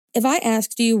If I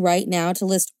asked you right now to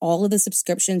list all of the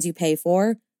subscriptions you pay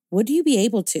for, would you be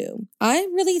able to? I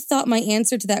really thought my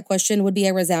answer to that question would be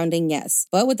a resounding yes.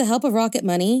 But with the help of Rocket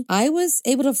Money, I was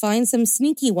able to find some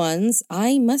sneaky ones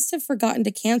I must have forgotten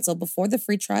to cancel before the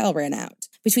free trial ran out.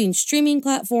 Between streaming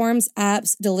platforms,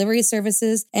 apps, delivery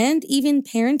services, and even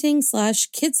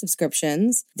parenting/kid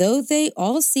subscriptions, though they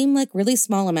all seem like really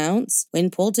small amounts, when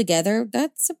pulled together,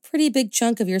 that's a pretty big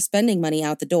chunk of your spending money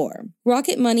out the door.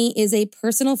 Rocket Money is a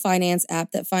personal finance app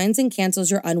that finds and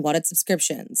cancels your unwanted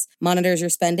subscriptions, monitors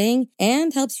your spending,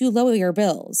 and helps you lower your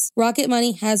bills. Rocket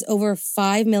Money has over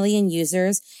 5 million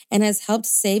users and has helped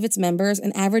save its members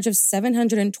an average of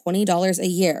 $720 a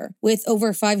year, with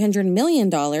over $500 million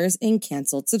in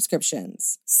canceled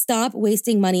subscriptions. Stop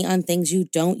wasting money on things you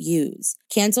don't use.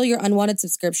 Cancel your unwanted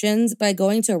subscriptions by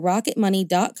going to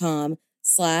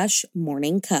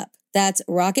rocketmoney.com/morningcup. That's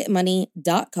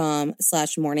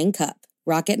rocketmoney.com/morningcup.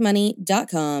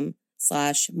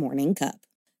 rocketmoney.com/morningcup.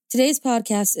 Today's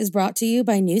podcast is brought to you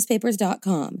by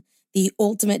newspapers.com, the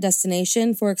ultimate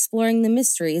destination for exploring the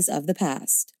mysteries of the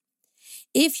past.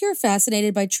 If you're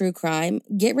fascinated by true crime,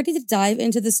 get ready to dive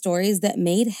into the stories that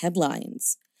made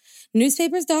headlines.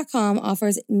 Newspapers.com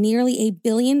offers nearly 1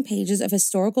 billion pages of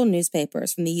historical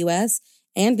newspapers from the U.S.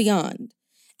 and beyond,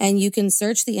 and you can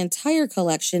search the entire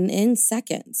collection in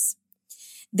seconds.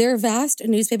 Their vast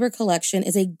newspaper collection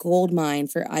is a goldmine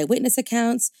for eyewitness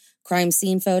accounts, crime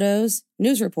scene photos,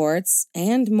 news reports,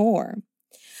 and more.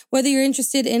 Whether you're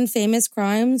interested in famous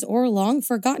crimes or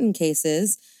long-forgotten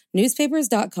cases,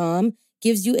 Newspapers.com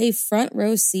gives you a front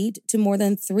row seat to more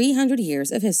than 300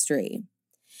 years of history.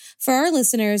 For our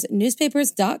listeners,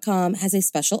 Newspapers.com has a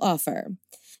special offer.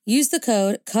 Use the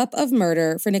code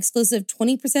CUPOFMURDER for an exclusive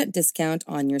 20% discount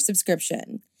on your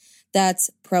subscription.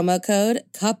 That's promo code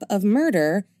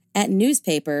CUPOFMURDER at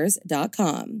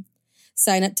Newspapers.com.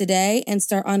 Sign up today and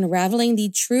start unraveling the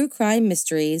true crime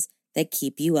mysteries that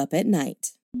keep you up at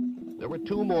night. There were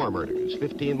 2 more murders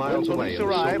 15 miles away. When police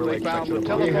arrived, they found the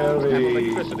telephone and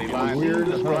electricity lines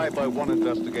described by one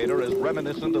investigator as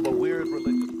reminiscent of a weird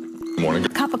religion.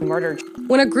 Cup of murder.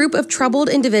 When a group of troubled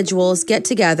individuals get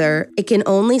together, it can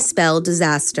only spell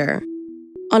disaster.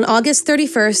 On August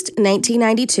 31st,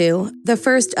 1992, the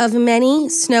first of many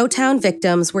Snowtown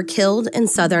victims were killed in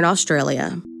southern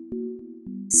Australia.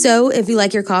 So, if you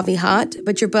like your coffee hot,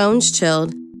 but your bones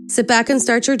chilled, sit back and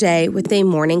start your day with a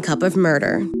morning cup of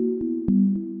murder.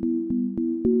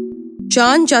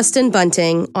 John Justin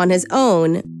Bunting, on his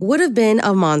own, would have been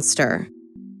a monster.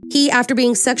 He, after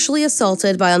being sexually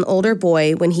assaulted by an older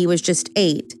boy when he was just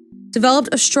 8, developed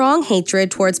a strong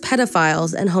hatred towards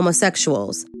pedophiles and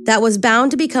homosexuals that was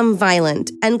bound to become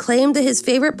violent and claimed that his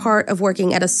favorite part of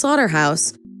working at a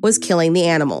slaughterhouse was killing the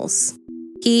animals.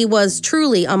 He was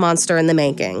truly a monster in the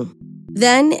making.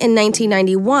 Then, in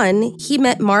 1991, he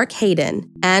met Mark Hayden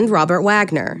and Robert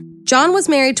Wagner. John was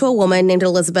married to a woman named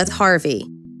Elizabeth Harvey,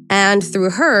 and through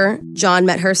her, John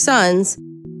met her sons,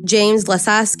 James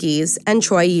Lasaskis and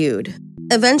Troy Yude.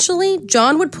 Eventually,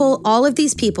 John would pull all of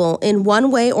these people in one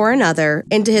way or another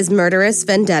into his murderous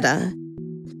vendetta.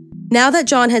 Now that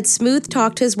John had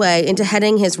smooth-talked his way into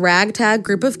heading his ragtag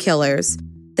group of killers,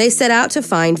 they set out to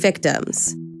find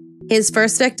victims. His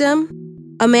first victim,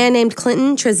 a man named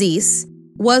Clinton Trezise,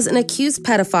 was an accused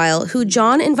pedophile who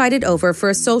John invited over for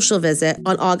a social visit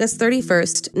on August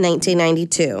 31st,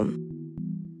 1992.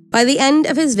 By the end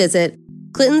of his visit,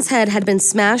 Clinton's head had been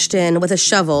smashed in with a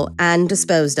shovel and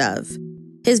disposed of.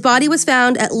 His body was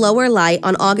found at Lower Light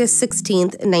on August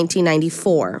 16,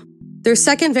 1994. Their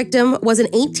second victim was an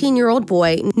 18-year-old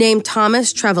boy named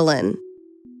Thomas Trevelyan.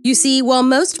 You see, while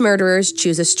most murderers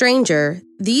choose a stranger,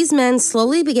 these men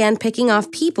slowly began picking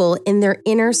off people in their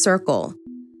inner circle.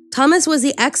 Thomas was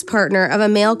the ex-partner of a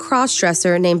male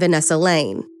crossdresser named Vanessa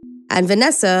Lane, and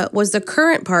Vanessa was the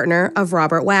current partner of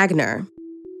Robert Wagner.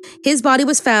 His body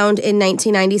was found in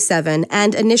 1997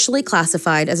 and initially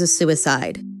classified as a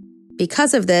suicide.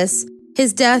 Because of this,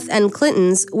 his death and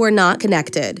Clinton's were not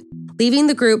connected, leaving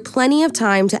the group plenty of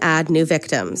time to add new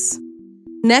victims.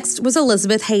 Next was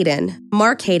Elizabeth Hayden,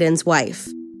 Mark Hayden's wife.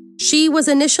 She was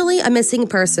initially a missing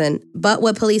person, but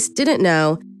what police didn't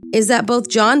know is that both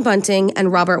John Bunting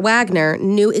and Robert Wagner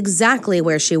knew exactly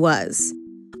where she was.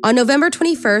 On November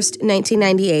 21st,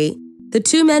 1998, the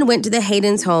 2 men went to the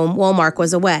Hayden's home while Mark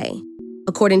was away.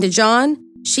 According to John,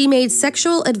 she made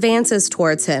sexual advances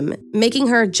towards him, making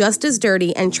her just as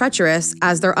dirty and treacherous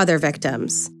as their other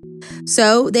victims.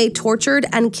 So they tortured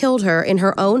and killed her in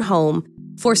her own home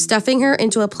for stuffing her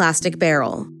into a plastic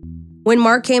barrel. When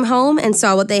Mark came home and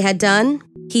saw what they had done,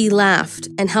 he laughed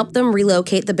and helped them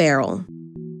relocate the barrel.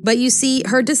 But you see,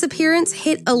 her disappearance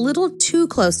hit a little too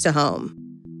close to home.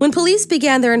 When police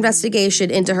began their investigation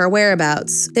into her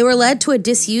whereabouts, they were led to a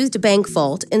disused bank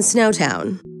vault in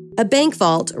Snowtown, a bank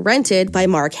vault rented by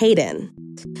Mark Hayden.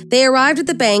 They arrived at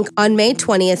the bank on May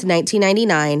 20th,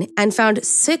 1999, and found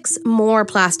 6 more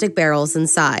plastic barrels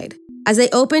inside. As they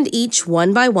opened each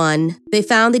one by one, they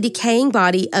found the decaying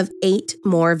body of 8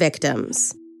 more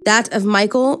victims. That of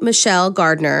Michael Michelle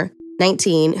Gardner,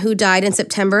 19, who died in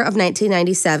September of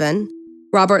 1997,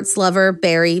 Robert's lover,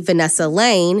 Barry Vanessa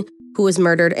Lane, who was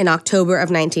murdered in October of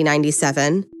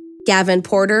 1997, Gavin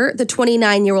Porter, the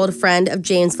 29-year-old friend of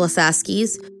James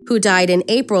Vlasaskis, who died in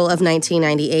April of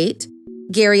 1998,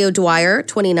 Gary O'Dwyer,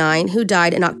 29, who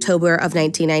died in October of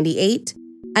 1998,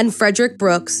 and Frederick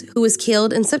Brooks, who was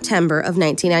killed in September of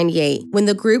 1998 when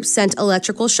the group sent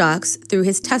electrical shocks through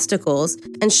his testicles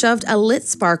and shoved a lit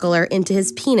sparkler into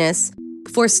his penis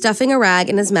before stuffing a rag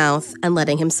in his mouth and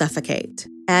letting him suffocate.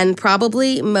 And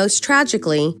probably most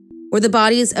tragically were the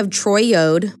bodies of Troy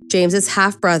Yode, James's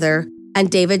half-brother, and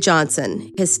David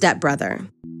Johnson, his stepbrother.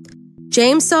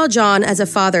 James saw John as a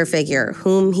father figure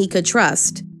whom he could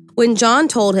trust. When John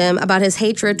told him about his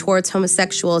hatred towards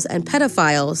homosexuals and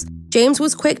pedophiles, James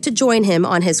was quick to join him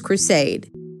on his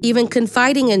crusade, even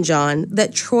confiding in John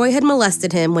that Troy had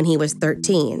molested him when he was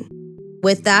 13.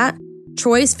 With that,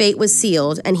 Troy's fate was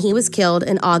sealed and he was killed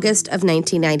in August of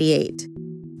 1998.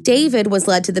 David was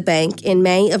led to the bank in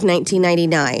May of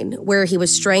 1999, where he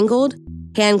was strangled,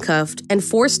 handcuffed, and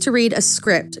forced to read a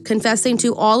script confessing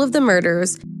to all of the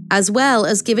murders, as well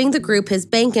as giving the group his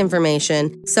bank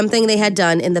information, something they had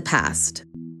done in the past.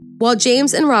 While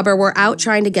James and Robert were out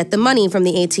trying to get the money from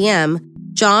the ATM,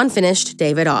 John finished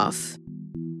David off.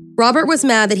 Robert was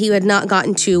mad that he had not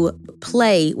gotten to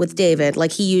play with David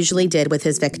like he usually did with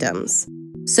his victims.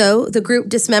 So the group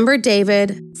dismembered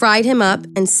David, fried him up,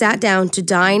 and sat down to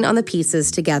dine on the pieces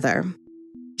together.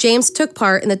 James took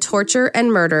part in the torture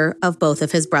and murder of both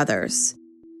of his brothers.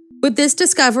 With this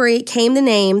discovery came the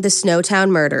name the Snowtown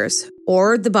Murders,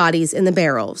 or the bodies in the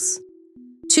barrels.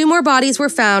 2 more bodies were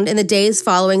found in the days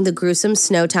following the gruesome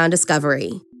Snowtown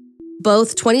discovery.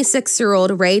 Both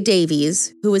 26-year-old Ray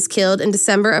Davies, who was killed in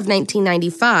December of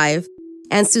 1995,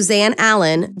 and Suzanne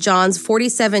Allen, John's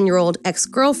 47-year-old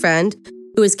ex-girlfriend,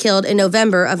 who was killed in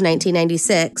November of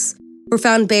 1996, were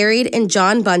found buried in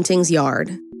John Bunting's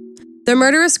yard. The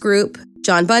murderous group,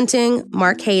 John Bunting,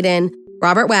 Mark Hayden,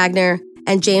 Robert Wagner,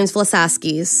 and James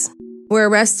Vlasaskis, were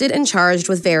arrested and charged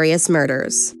with various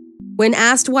murders. When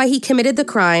asked why he committed the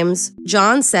crimes,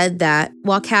 John said that,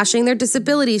 while cashing their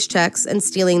disabilities checks and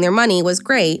stealing their money was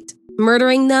great,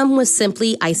 murdering them was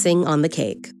simply icing on the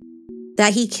cake.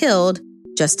 That he killed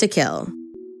just to kill.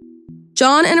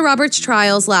 John and Robert's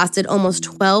trials lasted almost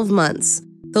 12 months,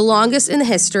 the longest in the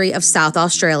history of South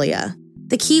Australia.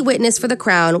 The key witness for the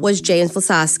Crown was James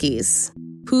Vlasaskis,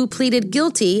 who pleaded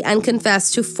guilty and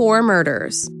confessed to 4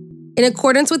 murders. In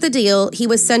accordance with the deal, he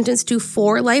was sentenced to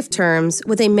 4 life terms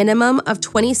with a minimum of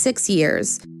 26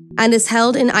 years and is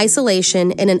held in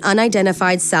isolation in an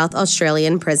unidentified South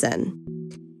Australian prison.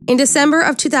 In December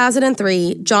of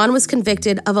 2003, John was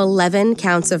convicted of 11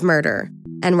 counts of murder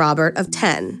and Robert of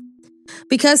 10.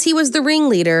 Because he was the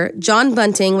ringleader, John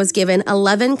Bunting was given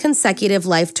 11 consecutive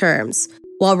life terms,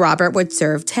 while Robert would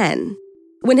serve 10.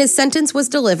 When his sentence was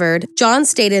delivered, John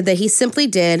stated that he simply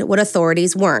did what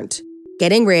authorities weren't,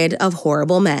 getting rid of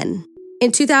horrible men.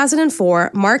 In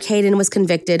 2004, Mark Hayden was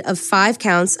convicted of 5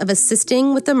 counts of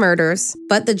assisting with the murders,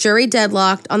 but the jury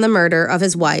deadlocked on the murder of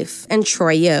his wife and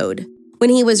Troy Yode. When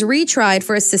he was retried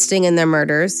for assisting in their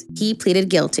murders, he pleaded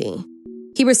guilty.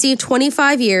 He received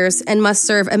 25 years and must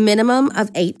serve a minimum of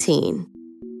 18.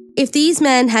 If these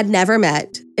men had never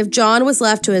met, if John was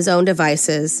left to his own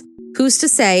devices, who's to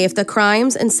say if the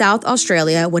crimes in South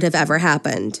Australia would have ever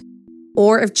happened?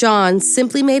 Or if John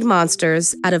simply made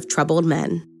monsters out of troubled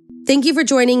men? Thank you for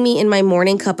joining me in my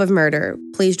morning cup of murder.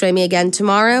 Please join me again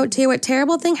tomorrow to hear what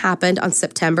terrible thing happened on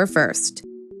September 1st.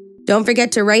 Don't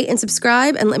forget to rate and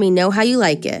subscribe and let me know how you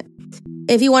like it.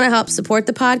 If you want to help support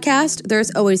the podcast,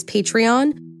 there's always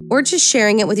Patreon or just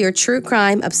sharing it with your true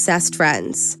crime obsessed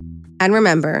friends. And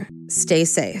remember, stay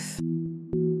safe.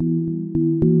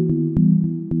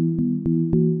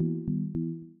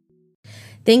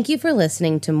 Thank you for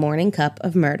listening to Morning Cup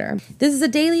of Murder. This is a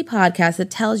daily podcast that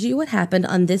tells you what happened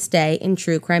on this day in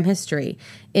true crime history.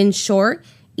 In short,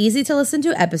 easy to listen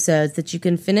to episodes that you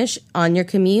can finish on your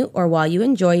commute or while you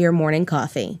enjoy your morning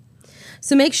coffee.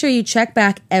 So make sure you check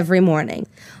back every morning.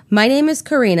 My name is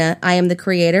Karina. I am the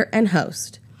creator and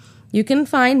host. You can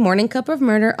find Morning Cup of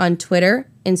Murder on Twitter,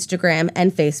 Instagram,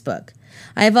 and Facebook.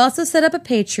 I have also set up a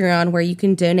Patreon where you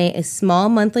can donate a small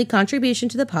monthly contribution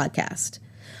to the podcast.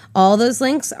 All those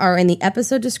links are in the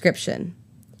episode description.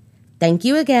 Thank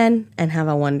you again, and have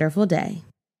a wonderful day.